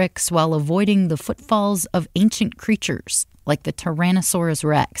morbid tricks while avoiding the footfalls of ancient creatures like the Tyrannosaurus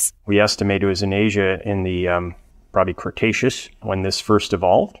rex. We estimate it was in Asia in the probably Cretaceous when this first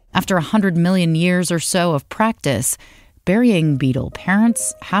evolved. After 100 million years or so of practice, burying beetle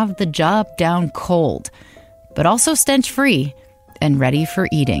parents have the job down cold, but also stench-free and ready for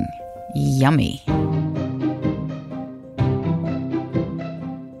eating. Yummy.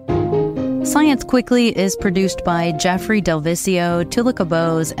 Science Quickly is produced by Jeffrey Delvisio, Tulika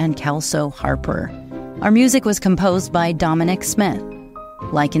Bose, and Kelso Harper. Our music was composed by Dominic Smith.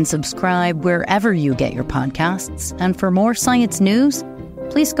 Like and subscribe wherever you get your podcasts. And for more science news,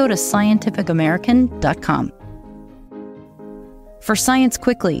 please go to scientificamerican.com. For Science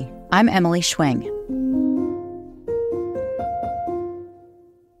Quickly, I'm Emily Schwing.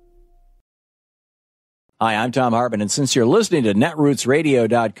 Hi, I'm Tom Hartman, and since you're listening to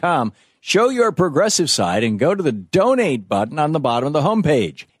netrootsradio.com, show your progressive side and go to the donate button on the bottom of the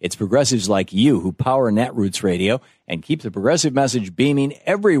homepage. It's progressives like you who power Netroots Radio and keep the progressive message beaming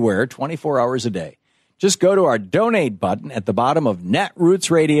everywhere 24 hours a day. Just go to our donate button at the bottom of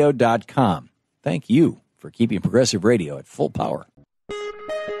netrootsradio.com. Thank you for keeping progressive radio at full power.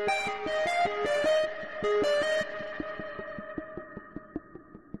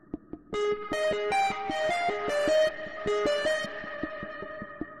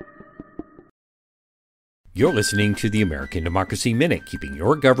 You're listening to the American Democracy Minute, keeping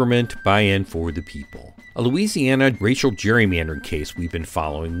your government by-in for the people. A Louisiana racial gerrymandering case we've been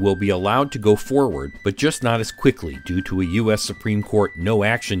following will be allowed to go forward, but just not as quickly due to a U.S. Supreme Court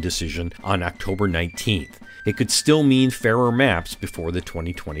no-action decision on October 19th. It could still mean fairer maps before the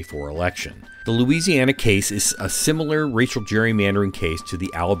 2024 election. The Louisiana case is a similar racial gerrymandering case to the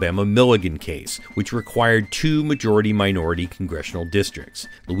Alabama Milligan case, which required 2 majority-minority congressional districts.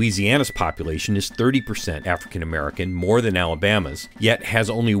 Louisiana's population is 30% African American, more than Alabama's, yet has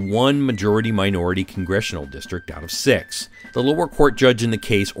only 1 majority-minority congressional district out of 6. The lower court judge in the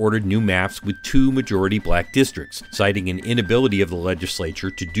case ordered new maps with 2 majority black districts, citing an inability of the legislature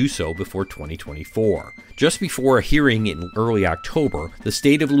to do so before 2024. Just before a hearing in early October, the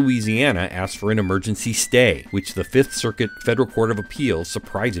state of Louisiana asked for an emergency stay, which the Fifth Circuit Federal Court of Appeals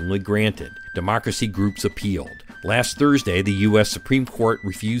surprisingly granted. Democracy groups appealed. Last Thursday, the U.S. Supreme Court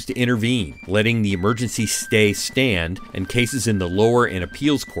refused to intervene, letting the emergency stay stand and cases in the lower and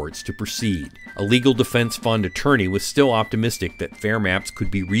appeals courts to proceed. A legal defense fund attorney was still optimistic that fair maps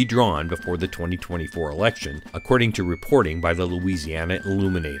could be redrawn before the 2024 election, according to reporting by the Louisiana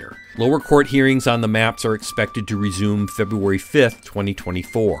Illuminator. Lower court hearings on the maps are expected to resume February 5th,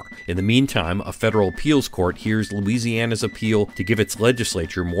 2024. In the meantime, a federal appeals court hears Louisiana's appeal to give its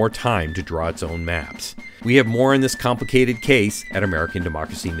legislature more time to draw its own maps. We have more on this complicated case at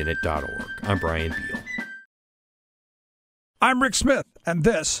AmericanDemocracyMinute.org. I'm Brian Beal. I'm Rick Smith, and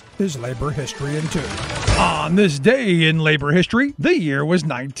this is Labor History in 2. On this day in labor history, the year was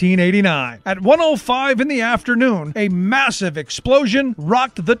 1989. At 1:05 in the afternoon, a massive explosion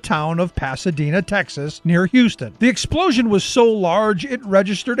rocked the town of Pasadena, Texas, near Houston. The explosion was so large it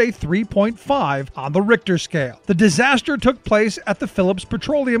registered a 3.5 on the Richter scale. The disaster took place at the Phillips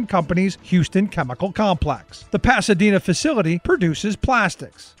Petroleum Company's Houston Chemical Complex. The Pasadena facility produces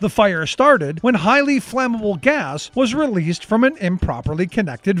plastics. The fire started when highly flammable gas was released from an improperly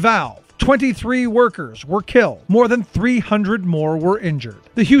connected valve. 23 workers were killed. More than 300 more were injured.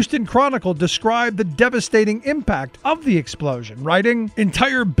 The Houston Chronicle described the devastating impact of the explosion, writing,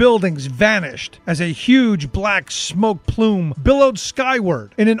 "Entire buildings vanished as a huge black smoke plume billowed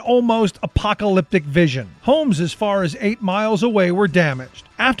skyward in an almost apocalyptic vision. Homes as far as 8 miles away were damaged."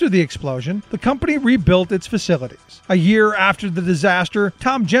 After the explosion, the company rebuilt its facilities. A year after the disaster,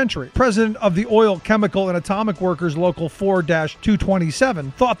 Tom Gentry, president of the Oil, Chemical, and Atomic Workers Local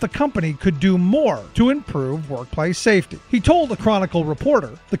 4-227, thought the company could do more to improve workplace safety. He told a Chronicle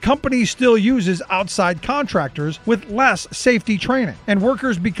reporter, "The company still uses outside contractors with less safety training, and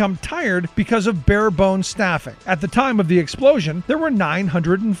workers become tired because of bare-bones staffing." At the time of the explosion, there were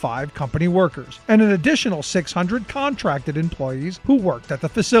 905 company workers and an additional 600 contracted employees who worked at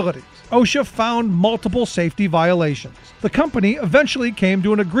the facilities. OSHA found multiple safety violations. The company eventually came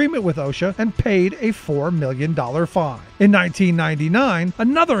to an agreement with OSHA and paid a $4 million fine. In 1999,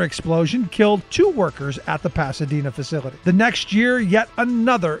 another explosion killed 2 workers at the Pasadena facility. The next year, yet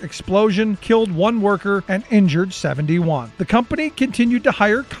another explosion killed 1 worker and injured 71. The company continued to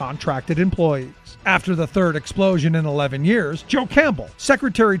hire contracted employees. After the third explosion in 11 years, Joe Campbell,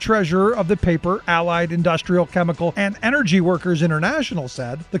 Secretary-Treasurer of the paper Allied Industrial, Chemical, and Energy Workers International,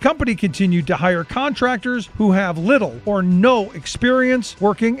 said the company continued to hire contractors who have little or no experience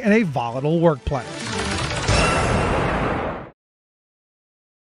working in a volatile workplace.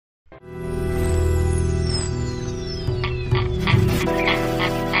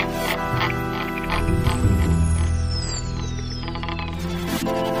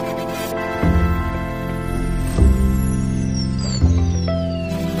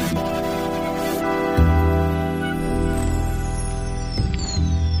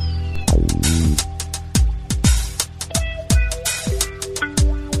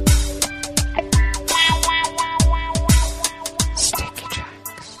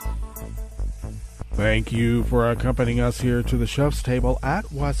 Thank you for accompanying us here to the chef's table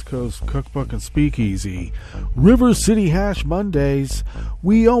at West Coast Cookbook and Speakeasy. River City Hash Mondays.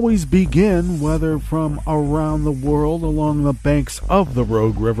 We always begin, whether from around the world, along the banks of the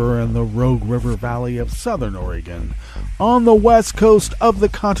Rogue River and the Rogue River Valley of Southern Oregon, on the west coast of the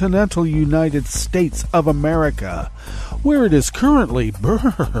continental United States of America, where it is currently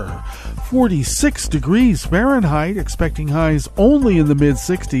 46 degrees Fahrenheit, expecting highs only in the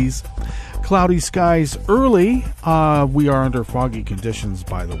mid-60s. Cloudy skies early. We are under foggy conditions,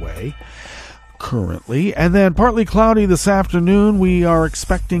 by the way, currently. And then partly cloudy this afternoon. We are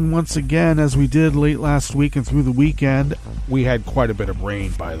expecting once again, as we did late last week and through the weekend. We had quite a bit of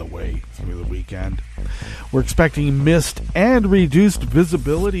rain, by the way, through the weekend. We're expecting mist and reduced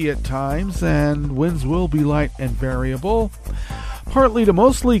visibility at times, and winds will be light and variable. Partly to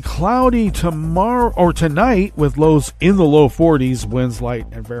mostly cloudy tomorrow or tonight with lows in the low 40s, winds light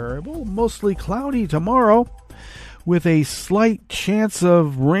and variable. Mostly cloudy tomorrow with a slight chance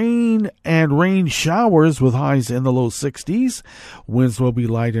of rain and rain showers with highs in the low 60s. Winds will be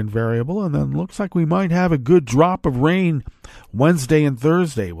light and variable, and then looks like we might have a good drop of rain Wednesday and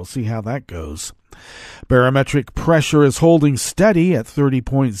Thursday. We'll see how that goes. Barometric pressure is holding steady at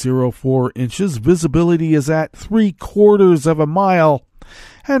 30.04 inches. Visibility is at 3/4 of a mile.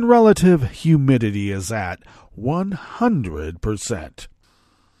 And relative humidity is at 100%.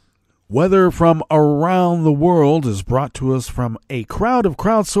 Weather from around the world is brought to us from a crowd of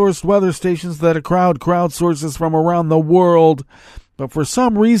crowdsourced weather stations that a crowd crowdsources from around the world. But for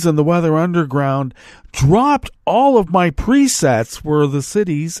some reason, the Weather Underground dropped all of my presets for the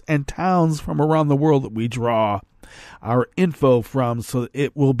cities and towns from around the world that we draw our info from, so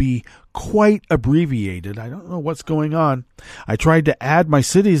it will be quite abbreviated. I don't know what's going on. I tried to add my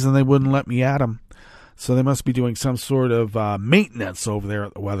cities and they wouldn't let me add them. So they must be doing some sort of maintenance over there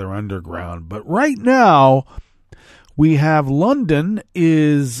at the Weather Underground. But right now, we have London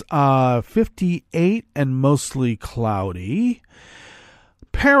is 58 and mostly cloudy.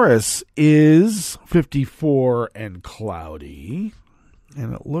 Paris is 54 and cloudy.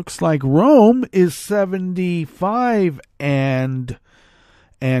 And it looks like Rome is 75 and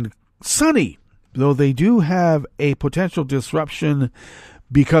sunny, though they do have a potential disruption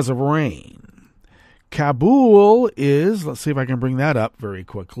because of rain. Kabul is, let's see if I can bring that up very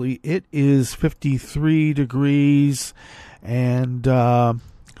quickly. It is 53 degrees and,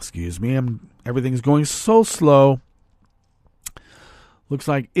 excuse me, everything's going so slow. Looks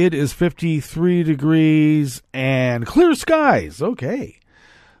like it is 53 degrees and clear skies. Okay.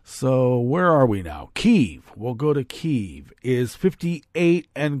 So where are we now? Kyiv. We'll go to Kyiv. Is 58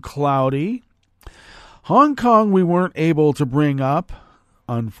 and cloudy. Hong Kong we weren't able to bring up,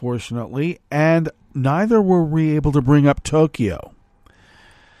 unfortunately, and neither were we able to bring up Tokyo.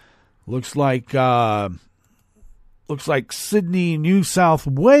 Looks like Sydney, New South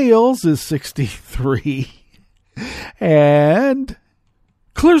Wales is 63. And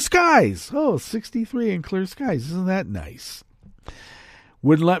clear skies. Oh, 63 and clear skies. Isn't that nice?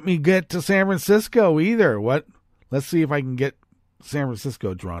 Wouldn't let me get to San Francisco either. What? Let's see if I can get San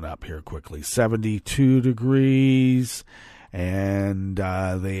Francisco drawn up here quickly. 72 degrees. And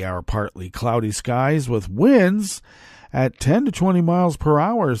they are partly cloudy skies with winds at 10 to 20 miles per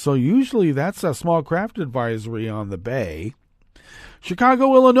hour. So usually that's a small craft advisory on the bay.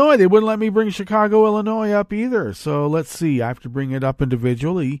 Chicago, Illinois. They wouldn't let me bring Chicago, Illinois up either. So let's see. I have to bring it up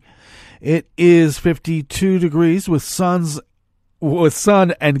individually. It is 52 degrees with sun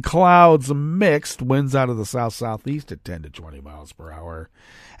and clouds mixed. Winds out of the south-southeast at 10 to 20 miles per hour.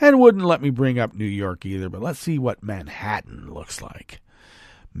 And wouldn't let me bring up New York either. But let's see what Manhattan looks like.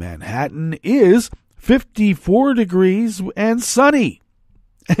 Manhattan is 54 degrees and sunny.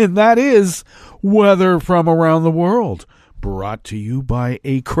 And that is weather from around the world. Brought to you by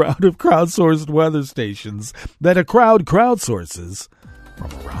a crowd of crowdsourced weather stations that a crowd crowdsources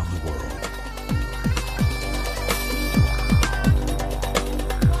from around the world.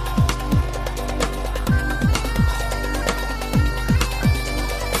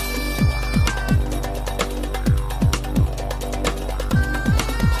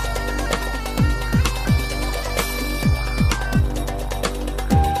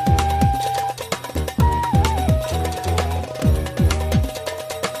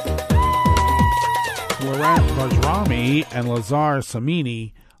 And Lazar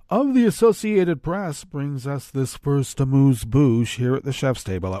Samini of the Associated Press brings us this first amuse-bouche here at the Chef's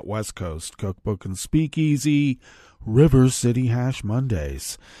Table at West Coast Cookbook and Speakeasy, River City Hash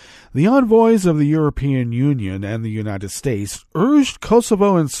Mondays. The envoys of the European Union and the United States urged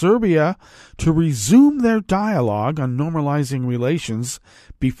Kosovo and Serbia to resume their dialogue on normalizing relations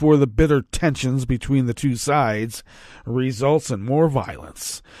before the bitter tensions between the two sides results in more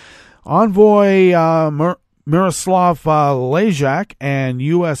violence. Envoy Miroslav Lajak and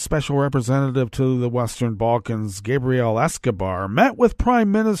U.S. Special Representative to the Western Balkans Gabriel Escobar met with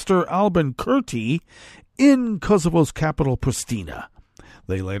Prime Minister Albin Kurti in Kosovo's capital Pristina.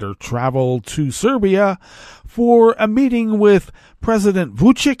 They later traveled to Serbia for a meeting with President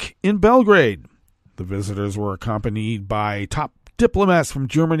Vučić in Belgrade. The visitors were accompanied by top diplomats from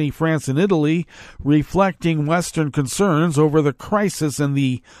Germany, France, and Italy, reflecting Western concerns over the crisis in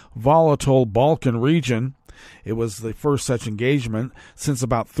the volatile Balkan region. It was the first such engagement since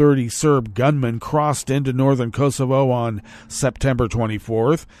about 30 Serb gunmen crossed into northern Kosovo on September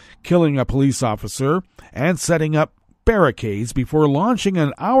 24th, killing a police officer and setting up barricades before launching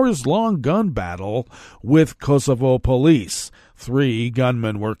an hours-long gun battle with Kosovo police. 3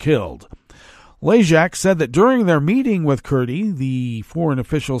 gunmen were killed. Lajak said that during their meeting with Kurti, the foreign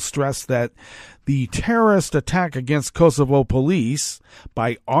official stressed that the terrorist attack against Kosovo police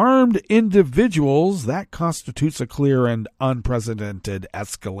by armed individuals, that constitutes a clear and unprecedented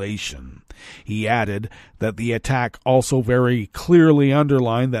escalation. He added that the attack also very clearly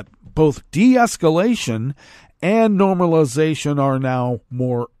underlined that both de-escalation and normalization are now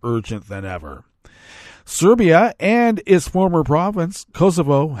more urgent than ever. Serbia and its former province,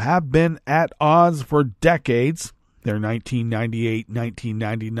 Kosovo, have been at odds for decades. Their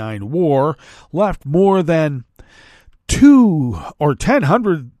 1998-1999 war left more than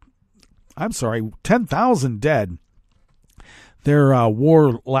 10,000 dead. Their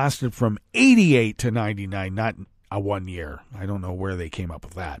war lasted from 88 to 99, not a 1 year. I don't know where they came up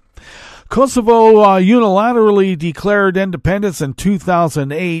with that. Kosovo unilaterally declared independence in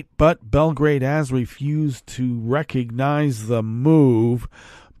 2008, but Belgrade has refused to recognize the move.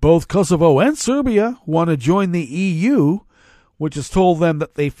 Both Kosovo and Serbia want to join the EU, which has told them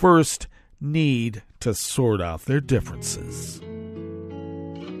that they first need to sort out their differences.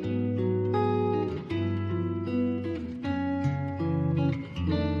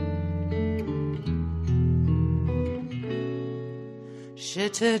 Je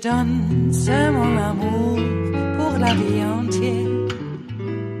te donne ce mon amour pour la vie entière.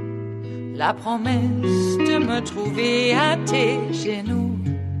 La promesse de me trouver à tes genoux.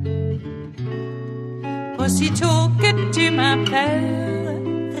 Aussitôt que tu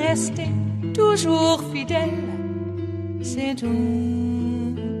m'appelles, rester toujours fidèle. C'est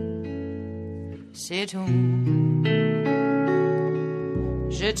tout, c'est tout.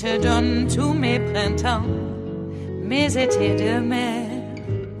 Je te donne tous mes printemps, mes étés de mer.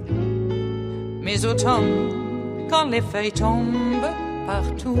 Mes automnes, quand les feuilles tombent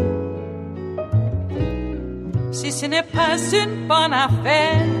partout. Si ce n'est pas une bonne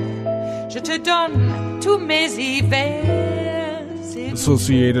affaire, je te donne tous mes hivers, c'est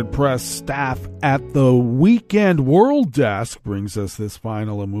Associated Press staff at the Weekend World Desk brings us this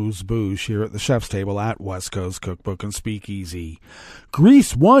final amuse-bouche here at the Chef's Table at West Coast Cookbook and Speakeasy.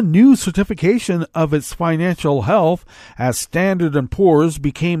 Greece won new certification of its financial health as Standard & Poor's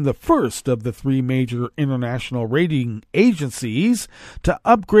became the first of the three major international rating agencies to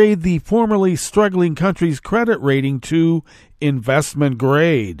upgrade the formerly struggling country's credit rating to investment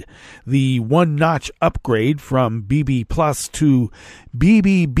grade. The one-notch upgrade from BB Plus to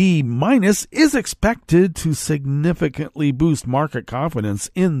BBB minus is expected to significantly boost market confidence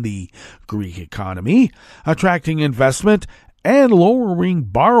in the Greek economy, attracting investment and lowering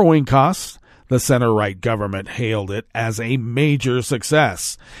borrowing costs. The center-right government hailed it as a major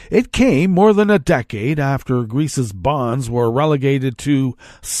success. It came more than a decade after Greece's bonds were relegated to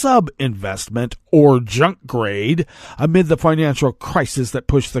sub-investment or junk grade amid the financial crisis that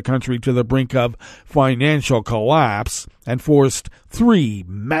pushed the country to the brink of financial collapse and forced three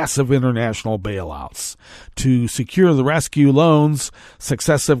massive international bailouts. To secure the rescue loans,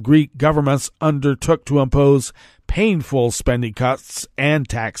 successive Greek governments undertook to impose painful spending cuts and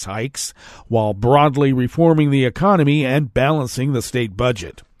tax hikes while broadly reforming the economy and balancing the state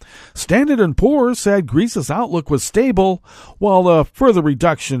budget. Standard & Poor's said Greece's outlook was stable, while a further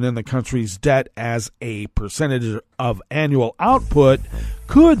reduction in the country's debt as a percentage of annual output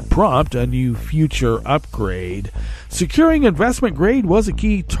could prompt a new future upgrade. Securing investment grade was a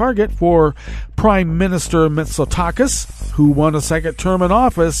key target for Prime Minister Mitsotakis, who won a second term in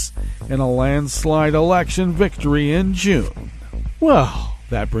office in a landslide election victory in June. Well,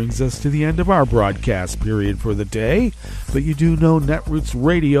 that brings us to the end of our broadcast period for the day, but you do know Netroots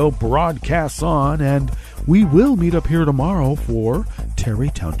Radio broadcasts on, and we will meet up here tomorrow for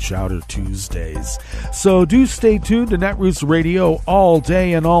Terrytown Chowder Tuesdays. So do stay tuned to Netroots Radio all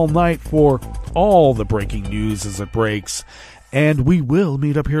day and all night for all the breaking news as it breaks, and we will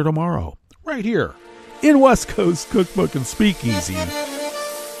meet up here tomorrow, right here in West Coast Cookbook and Speakeasy.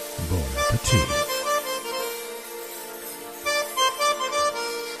 Bon appetit.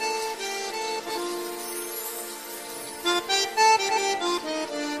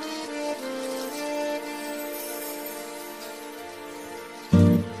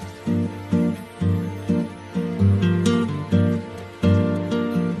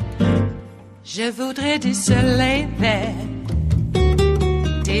 Je voudrais du soleil vert,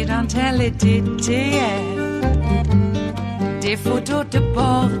 des dentelles et des théières, des photos de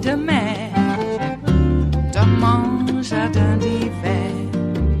bord de mer, dans mon jardin d'hiver.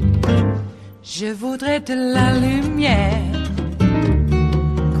 Je voudrais de la lumière,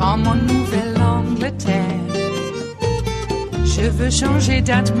 comme en Nouvelle-Angleterre. Je veux changer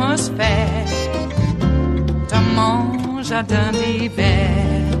d'atmosphère, dans mon jardin d'hiver.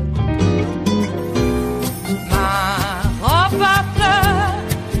 À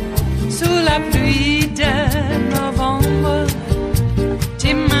fleurs sous la pluie de novembre,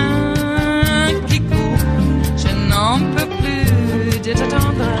 tes mains qui courent, je n'en peux plus de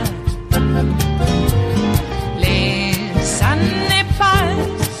t'attendre. Les années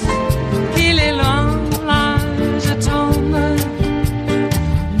passent, qu'il est loin, là je tombe.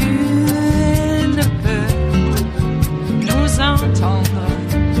 Nul ne peut nous entendre.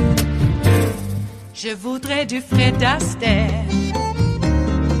 Je voudrais du Fred Astaire,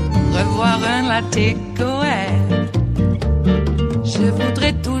 revoir un latte Goer. Je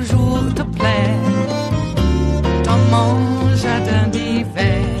voudrais toujours te plaire dans mon jardin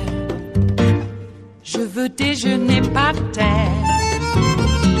d'hiver. Je veux déjeuner par terre,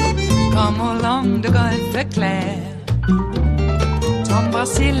 comme au long de golfe clair,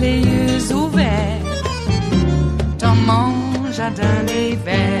 t'embrasser les yeux ouverts dans mon jardin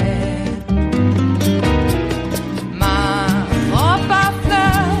d'hiver.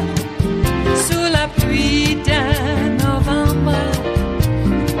 Pluie de novembre,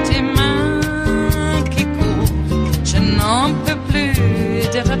 tes mains qui courent, je n'en peux plus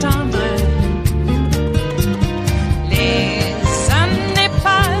de t'attendre. Les années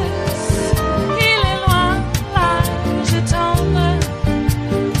passent, il est loin, là je tombe.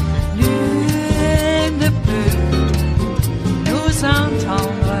 Nul ne peut nous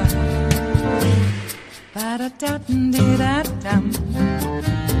entendre. Ba-da-da-dum-di-da-dum.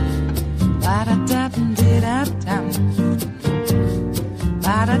 Ba-da-da-dum-di-da-dum.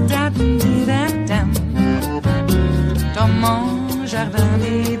 Ba-da-da-dum-di-da-dum. Dans mon jardin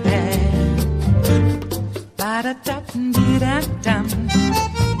d'hiver. Ba-da-da-dum-di-da-dum.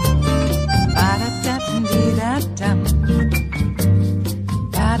 Ba-da-da-dum-di-da-dum.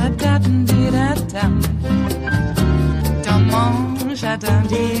 Ba-da-da-dum-di-da-dum. Dans mon jardin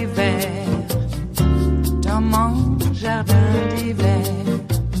d'hiver. Dans mon jardin d'hiver.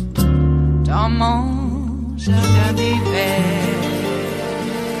 dans mon jardin d'hiver.